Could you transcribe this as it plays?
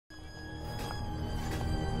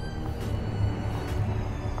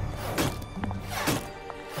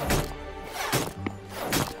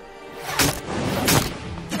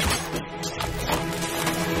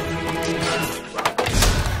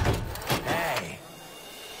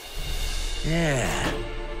Yeah,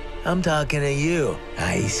 I'm talking to you,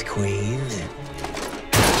 Ice Queen.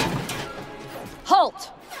 Halt!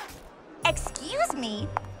 Excuse me?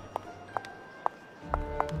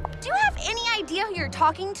 Do you have any idea who you're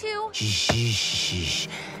talking to? Shh.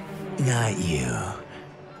 Not you.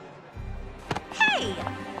 Hey!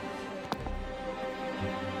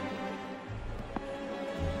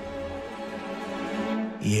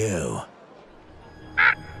 You.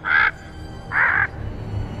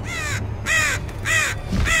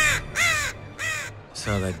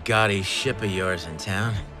 So that gaudy ship of yours in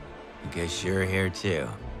town? I guess you're here too.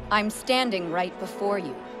 I'm standing right before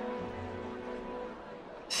you.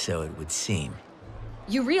 So it would seem.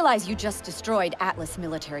 You realize you just destroyed Atlas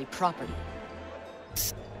military property.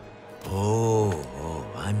 Oh,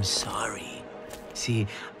 I'm sorry. See,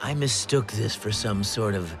 I mistook this for some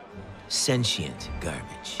sort of sentient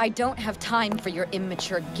garbage. I don't have time for your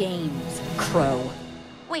immature games, Qrow.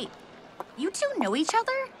 Wait, you two know each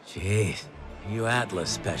other? Jeez, you Atlas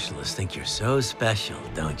specialists think you're so special,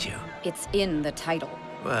 don't you? It's in the title.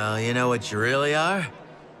 Well, you know what you really are?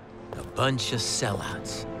 A bunch of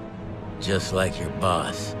sellouts. Just like your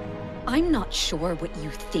boss. I'm not sure what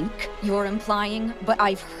you think you're implying, but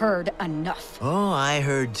I've heard enough. Oh, I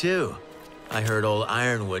heard too. I heard old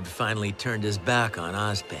Ironwood finally turned his back on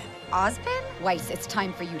Ozpin. Ozpin? Weiss, it's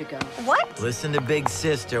time for you to go. What? Listen to Big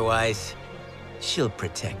Sister, Weiss. She'll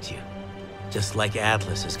protect you. Just like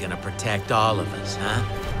Atlas is gonna protect all of us, huh?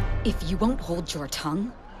 If you won't hold your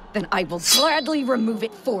tongue, then I will gladly remove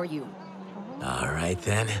it for you. All right,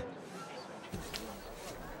 then.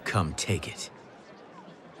 Come take it.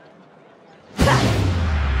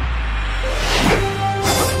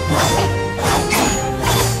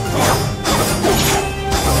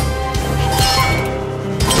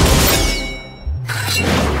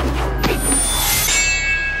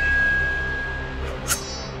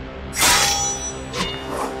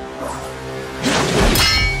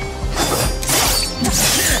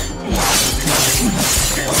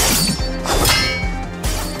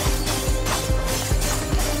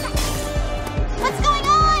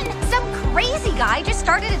 Guy just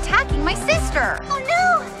started attacking my sister. Oh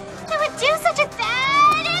no! Who would do such a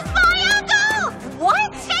thing? It's my uncle!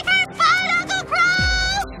 What? Take her foot, Uncle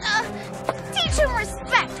Qrow! Teach him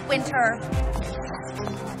respect, Winter.